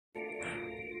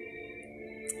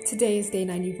Today is day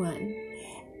 91,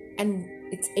 and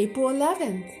it's April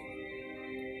 11th.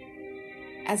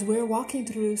 As we're walking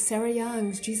through Sarah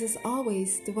Young's Jesus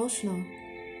Always devotional,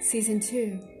 season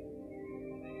 2,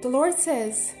 the Lord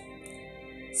says,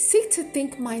 "Seek to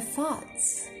think my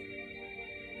thoughts."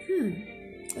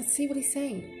 Let's see what he's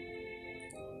saying.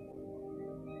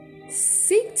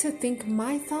 Seek to think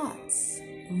my thoughts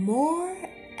more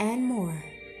and more.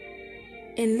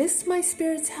 Enlist my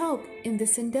Spirit's help in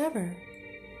this endeavor.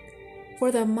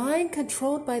 For the mind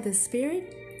controlled by the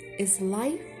Spirit is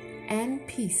life and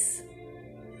peace.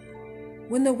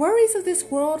 When the worries of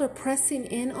this world are pressing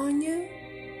in on you,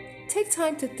 take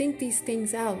time to think these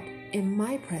things out in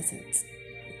my presence.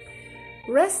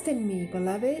 Rest in me,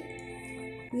 beloved.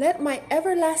 Let my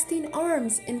everlasting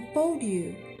arms enfold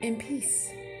you in peace.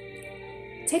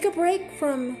 Take a break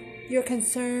from your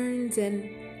concerns and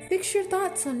fix your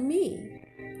thoughts on me.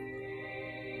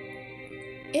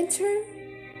 Enter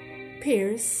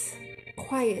Pierce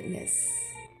quietness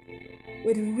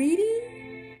with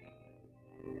reading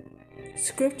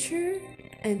scripture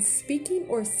and speaking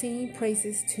or singing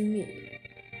praises to me.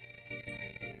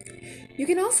 You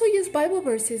can also use Bible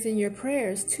verses in your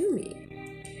prayers to me.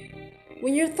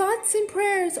 When your thoughts and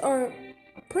prayers are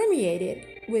permeated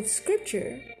with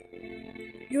scripture,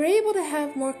 you're able to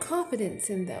have more confidence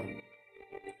in them.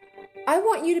 I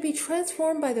want you to be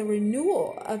transformed by the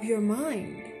renewal of your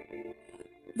mind.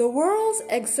 The world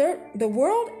exerts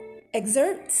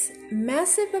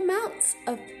massive amounts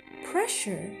of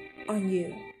pressure on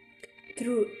you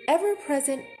through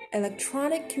ever-present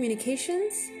electronic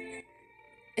communications.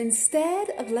 Instead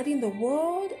of letting the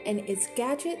world and its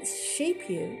gadgets shape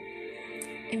you,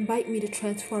 invite me to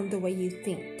transform the way you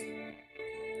think.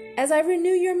 As I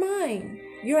renew your mind,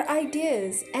 your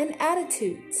ideas and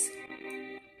attitudes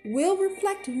will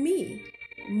reflect me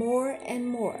more and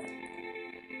more.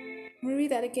 Let me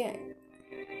read that again.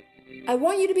 I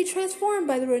want you to be transformed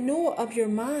by the renewal of your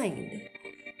mind.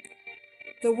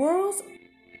 The world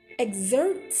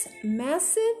exerts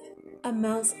massive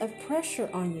amounts of pressure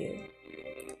on you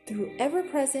through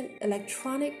ever-present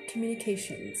electronic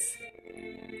communications.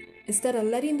 Instead of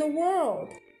letting the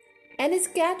world and its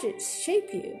gadgets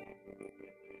shape you,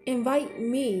 invite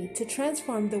me to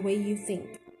transform the way you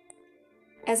think.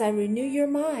 As I renew your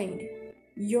mind,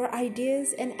 your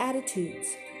ideas and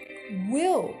attitudes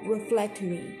will reflect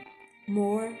me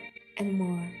more and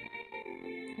more.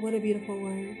 What a beautiful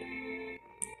word.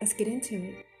 Let's get into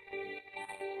it.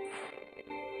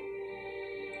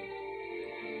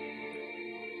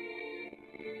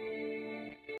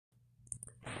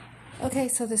 Okay,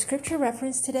 so the scripture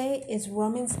reference today is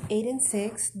Romans 8 and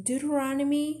 6,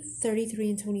 Deuteronomy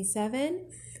 33 and 27.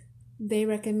 They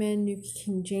recommend New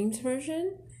King James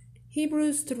Version,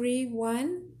 Hebrews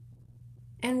 3:1,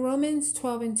 and Romans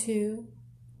 12 and 2,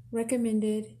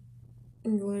 recommended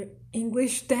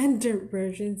English Standard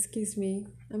Version. Excuse me,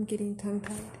 I'm getting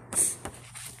tongue-tied.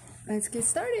 Let's get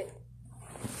started.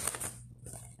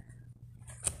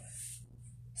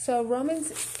 So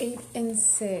Romans 8 and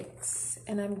 6,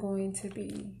 and I'm going to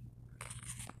be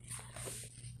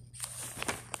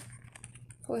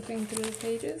flipping through the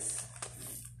pages.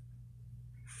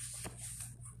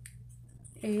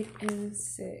 8 and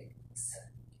 6.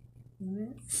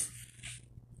 Okay.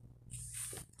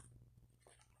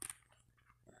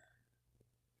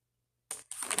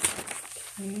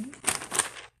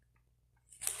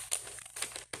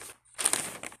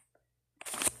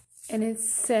 And it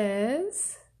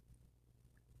says,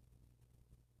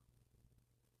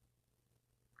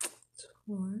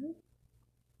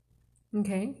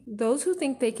 those who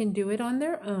think they can do it on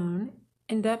their own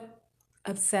end up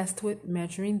obsessed with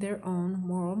measuring their own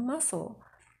moral muscle,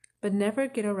 but never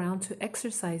get around to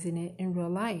exercising it in real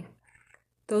life.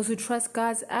 Those who trust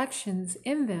God's actions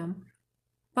in them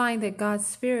find that God's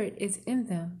Spirit is in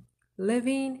them,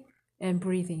 living and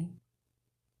breathing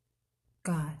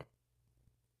God.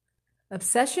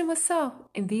 Obsession with self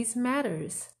in these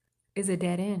matters is a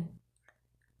dead end.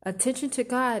 Attention to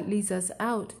God leads us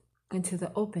out into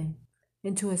the open,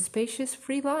 into a spacious,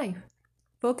 free life,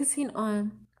 focusing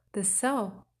on the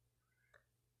self,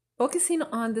 it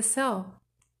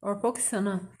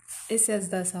says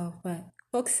the self, but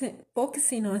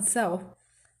focusing on self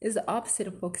is the opposite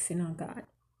of focusing on God.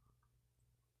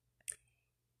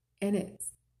 And it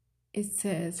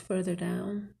says further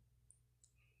down,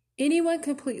 anyone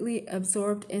completely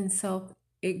absorbed in self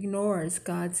ignores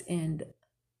God and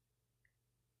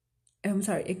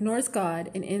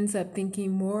ends up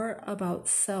thinking more about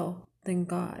self than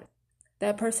God.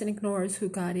 That person ignores who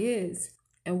God is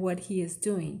and what he is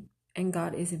doing, and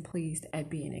God isn't pleased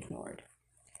at being ignored.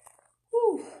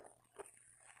 Whew.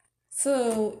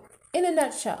 So, in a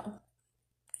nutshell,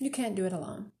 you can't do it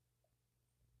alone.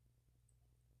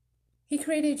 He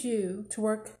created you to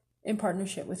work in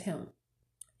partnership with Him.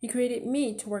 He created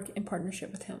me to work in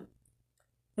partnership with Him.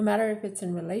 No matter if it's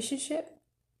in relationship,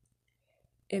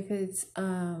 if it's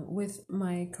with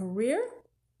my career,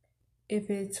 if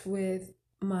it's with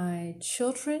my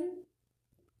children,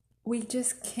 we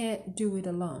just can't do it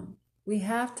alone. We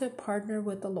have to partner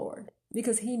with the Lord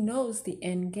because He knows the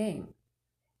end game,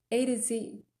 A to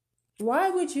Z. Why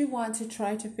would you want to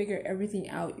try to figure everything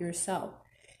out yourself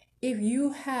if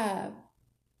you have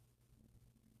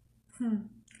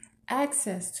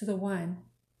access to the one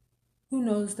who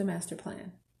knows the master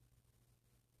plan?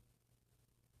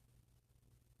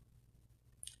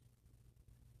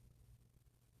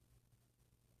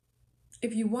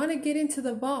 If you want to get into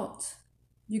the vault,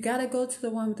 you got to go to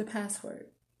the one with the password.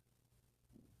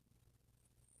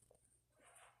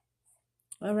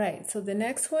 All right, so the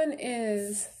next one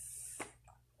is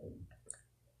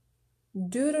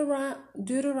Deuteronomy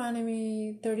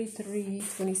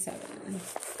 33:27.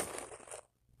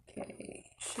 Okay,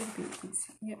 should be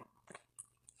easy. Yep.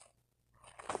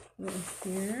 Right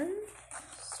here.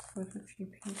 Just flip a few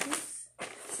pages.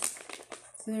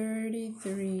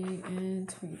 33 and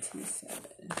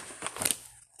 27.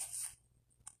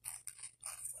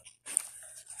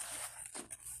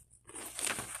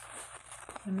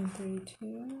 And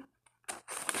 32.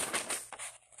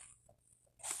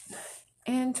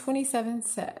 And 27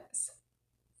 says,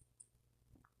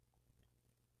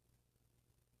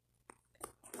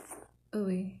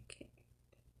 okay.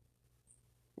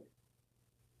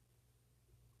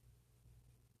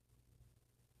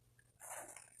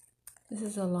 This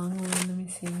is a long one. Let me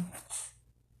see.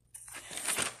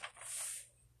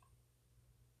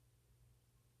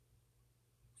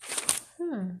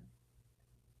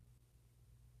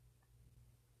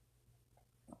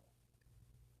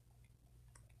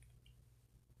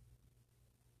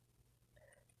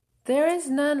 There is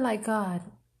none like God,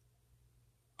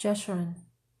 Jeshurun,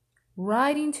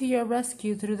 riding to your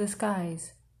rescue through the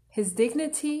skies, His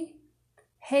dignity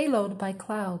haloed by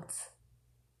clouds.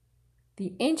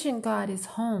 The ancient God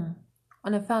is home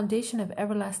on a foundation of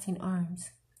everlasting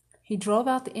arms. He drove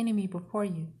out the enemy before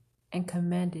you and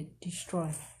commanded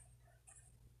destroy.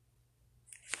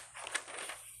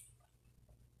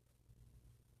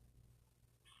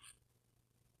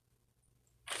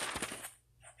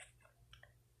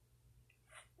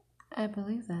 I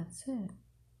believe that's it.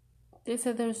 They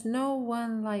said there's no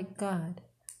one like God.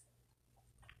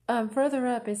 Further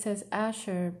up it says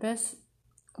Asher, best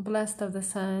blessed of the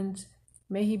sons,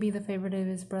 may he be the favorite of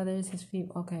his brothers, his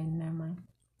feet. Okay, never mind.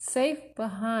 Safe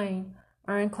behind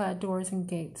ironclad doors and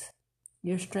gates,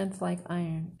 your strength like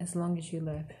iron, as long as you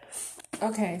live.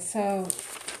 Okay, so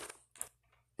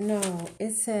no,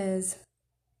 it says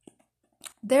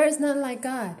there is none like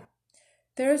God.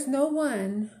 There is no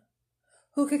one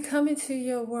who could come into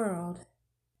your world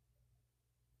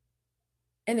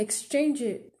and exchange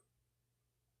it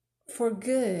for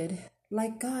good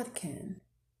like God can.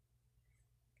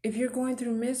 If you're going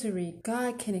through misery,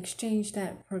 God can exchange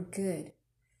that for good.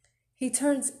 He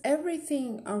turns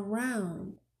everything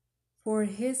around for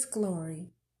His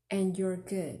glory and your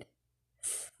good.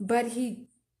 But He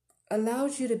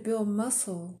allows you to build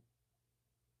muscle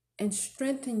and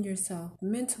strengthen yourself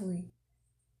mentally,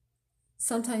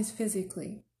 sometimes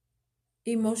physically,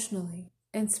 emotionally,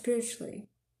 and spiritually.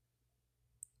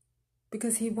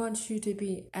 Because He wants you to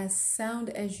be as sound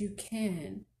as you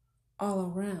can all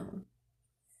around.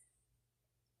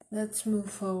 Let's move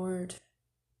forward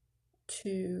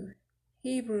to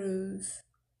Hebrews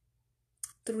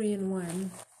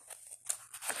 3:1.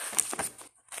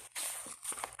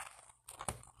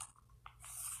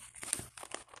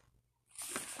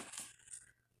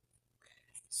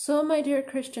 So, my dear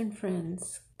Christian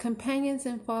friends, companions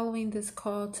in following this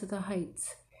call to the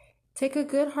heights, take a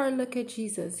good hard look at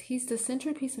Jesus. He's the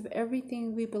centerpiece of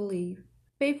everything we believe,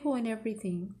 faithful in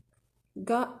everything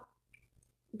God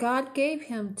gave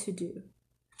Him to do.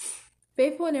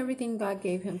 Faithful in everything God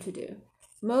gave Him to do.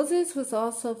 Moses was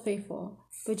also faithful,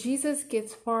 but Jesus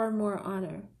gets far more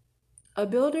honor. A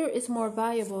builder is more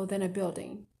valuable than a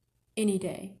building, any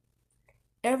day.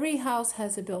 Every house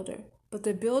has a builder, but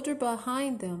the builder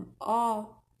behind them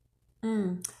all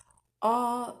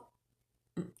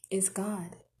is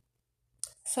God.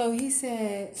 So He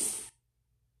said,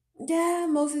 yeah,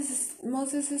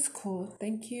 Moses is cool.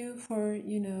 Thank you for,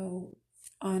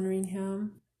 honoring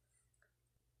him.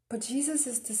 But Jesus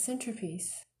is the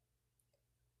centerpiece.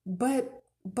 But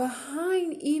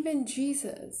behind even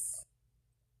Jesus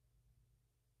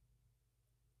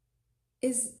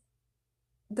is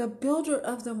the builder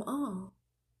of them all,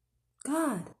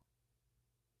 God.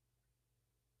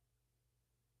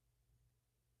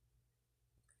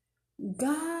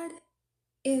 God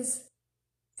is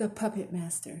the puppet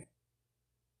master.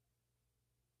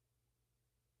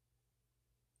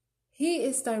 He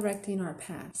is directing our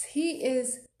paths. He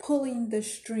is pulling the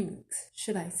strings,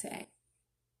 should I say.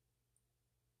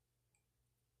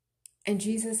 And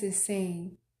Jesus is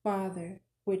saying, Father,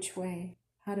 which way?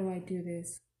 How do I do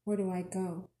this? Where do I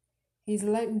go? He's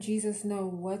letting Jesus know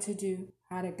what to do,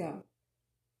 how to go.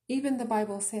 Even the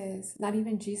Bible says, not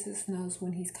even Jesus knows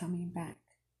when he's coming back.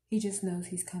 He just knows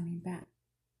he's coming back.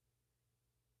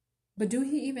 But do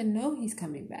he even know he's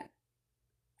coming back?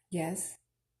 Yes,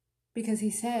 because he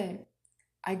said,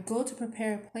 I go to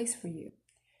prepare a place for you.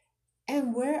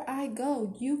 And where I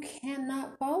go, you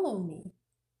cannot follow me.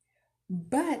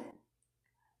 But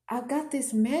I've got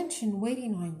this mansion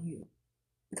waiting on you.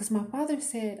 Because my Father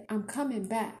said, I'm coming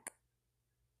back.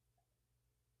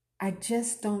 I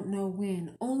just don't know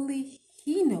when. Only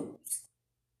he knows.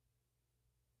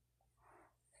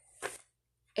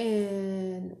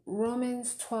 In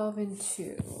Romans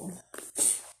 12:2.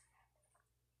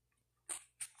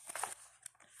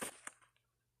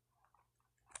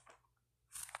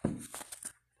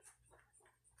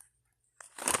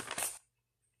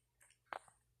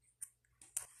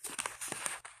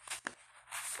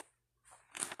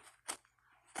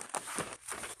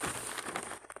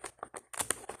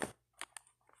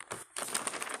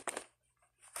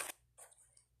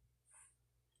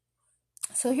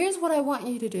 So here's what I want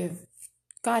you to do.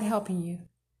 God helping you.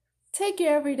 Take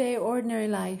your everyday, ordinary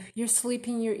life. You're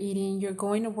sleeping, you're eating, you're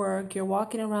going to work, you're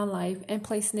walking around life, and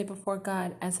placing it before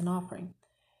God as an offering.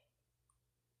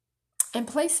 And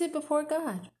place it before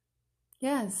God.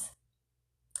 Yes.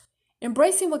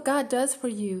 Embracing what God does for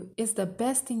you is the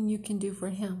best thing you can do for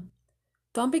Him.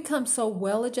 Don't become so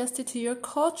well adjusted to your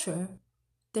culture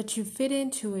that you fit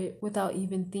into it without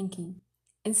even thinking.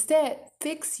 Instead,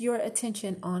 fix your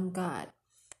attention on God.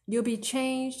 You'll be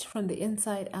changed from the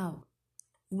inside out.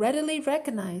 Readily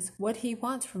recognize what He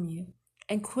wants from you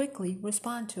and quickly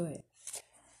respond to it.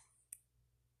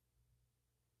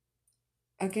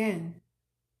 Again,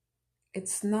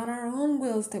 it's not our own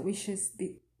wills that we should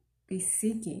be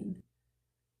seeking.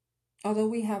 Although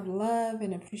we have love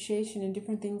and appreciation and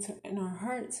different things in our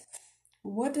hearts,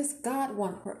 what does God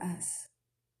want for us?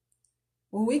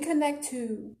 When we connect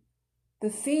to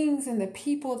the things and the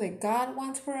people that God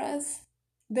wants for us,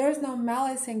 there's no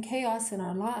malice and chaos in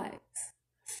our lives.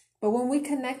 But when we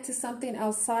connect to something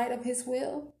outside of His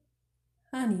will,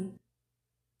 honey,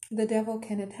 the devil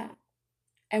can attack.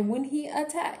 And when he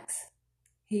attacks,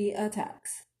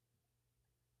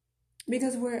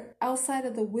 because we're outside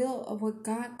of the will of what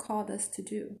God called us to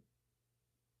do.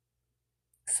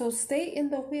 So stay in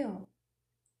the will.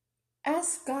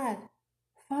 Ask God,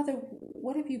 Father,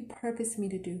 what have you purposed me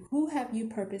to do? Who have you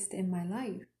purposed in my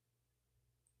life?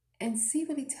 And see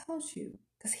what He tells you,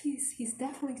 because he's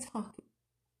definitely talking.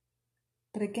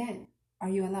 But again, are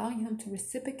you allowing Him to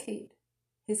reciprocate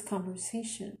His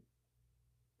conversation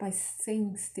by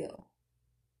staying still?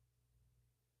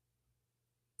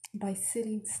 By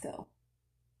sitting still?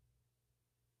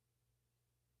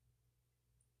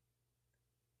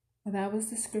 Well, that was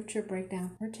the scripture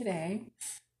breakdown for today.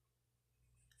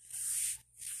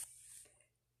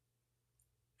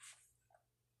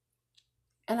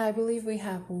 And I believe we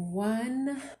have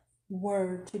one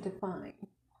word to define.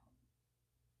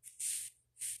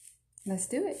 Let's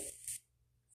do it.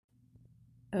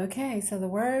 Okay, so the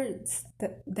words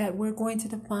that we're going to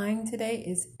define today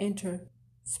is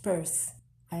intersperse.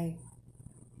 I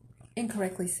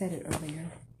incorrectly said it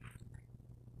earlier.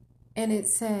 And it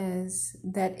says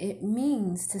that it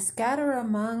means to scatter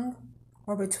among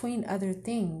or between other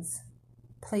things,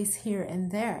 place here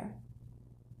and there.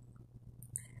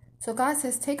 So God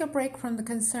says, take a break from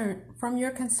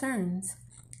your concerns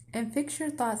and fix your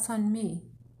thoughts on me.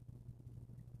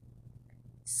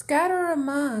 Scatter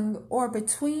among or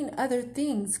between other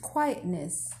things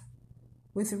quietness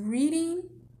with reading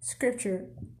scripture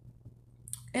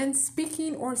and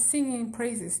speaking or singing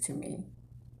praises to me.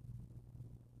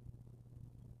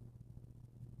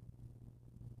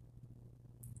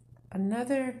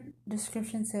 Another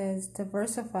description says,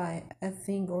 diversify a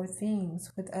thing or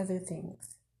things with other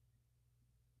things.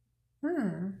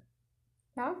 Now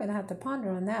I'm going to have to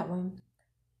ponder on that one.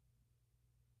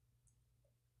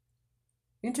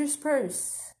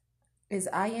 Intersperse is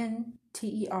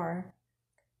INTERSPERSE.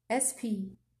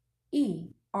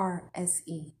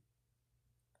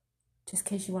 Just in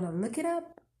case you want to look it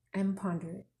up and ponder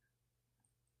it.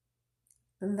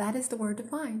 And that is the word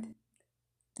defined.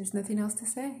 There's nothing else to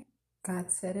say.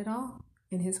 God said it all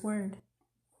in His Word.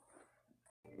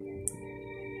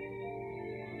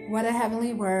 What a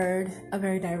heavenly word, a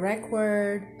very direct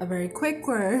word, a very quick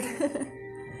word.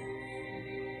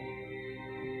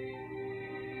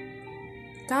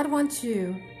 God wants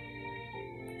you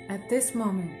at this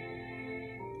moment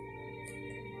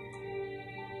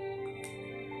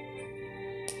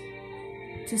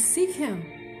to seek Him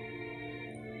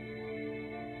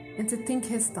and to think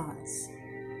His thoughts.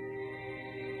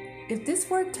 If this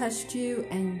word touched you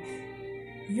and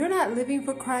you're not living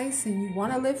for Christ and you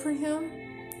want to live for Him,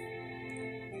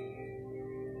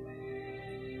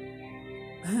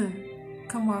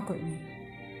 come walk with me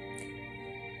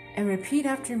and repeat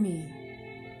after me.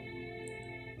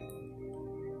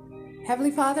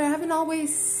 Heavenly Father, I haven't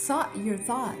always sought your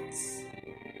thoughts.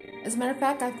 As a matter of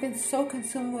fact, I've been so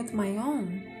consumed with my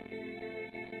own.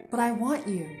 But I want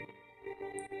you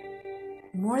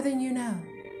more than you know,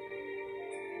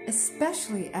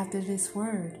 especially after this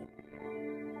word.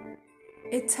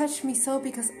 It touched me so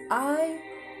because I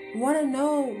want to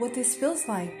know what this feels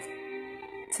like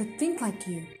to think like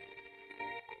you,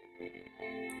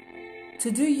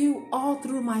 to do you all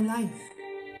through my life.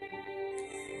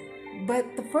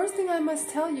 But the first thing I must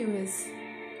tell you is,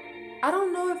 I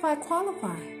don't know if I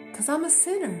qualify because I'm a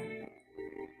sinner.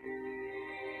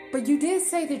 But you did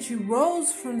say that you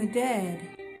rose from the dead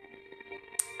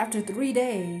after 3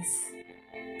 days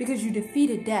because you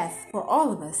defeated death for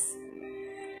all of us.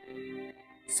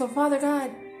 So Father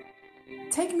God,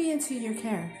 take me into your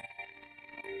care.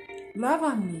 Love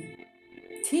on me.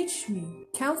 Teach me.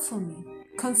 Counsel me.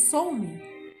 Console me.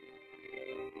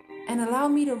 And allow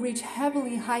me to reach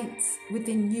heavenly heights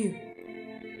within you.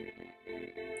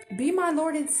 Be my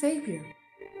Lord and Savior.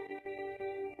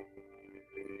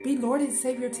 Be Lord and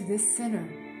Savior to this sinner.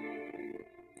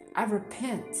 I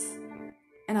repent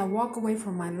and I walk away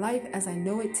from my life as I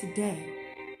know it today.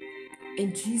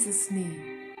 In Jesus'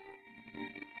 name,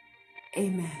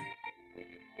 amen.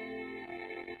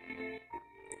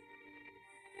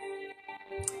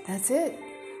 That's it.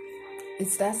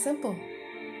 It's that simple.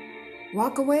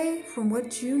 Walk away from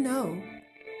what you know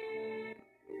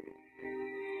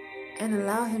and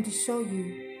allow Him to show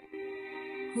you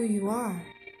who you are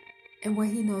and what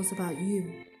He knows about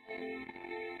you.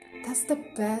 That's the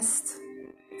best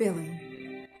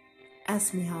feeling.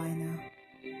 Ask me how I know.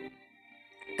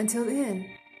 Until then,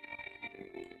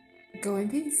 go in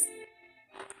peace.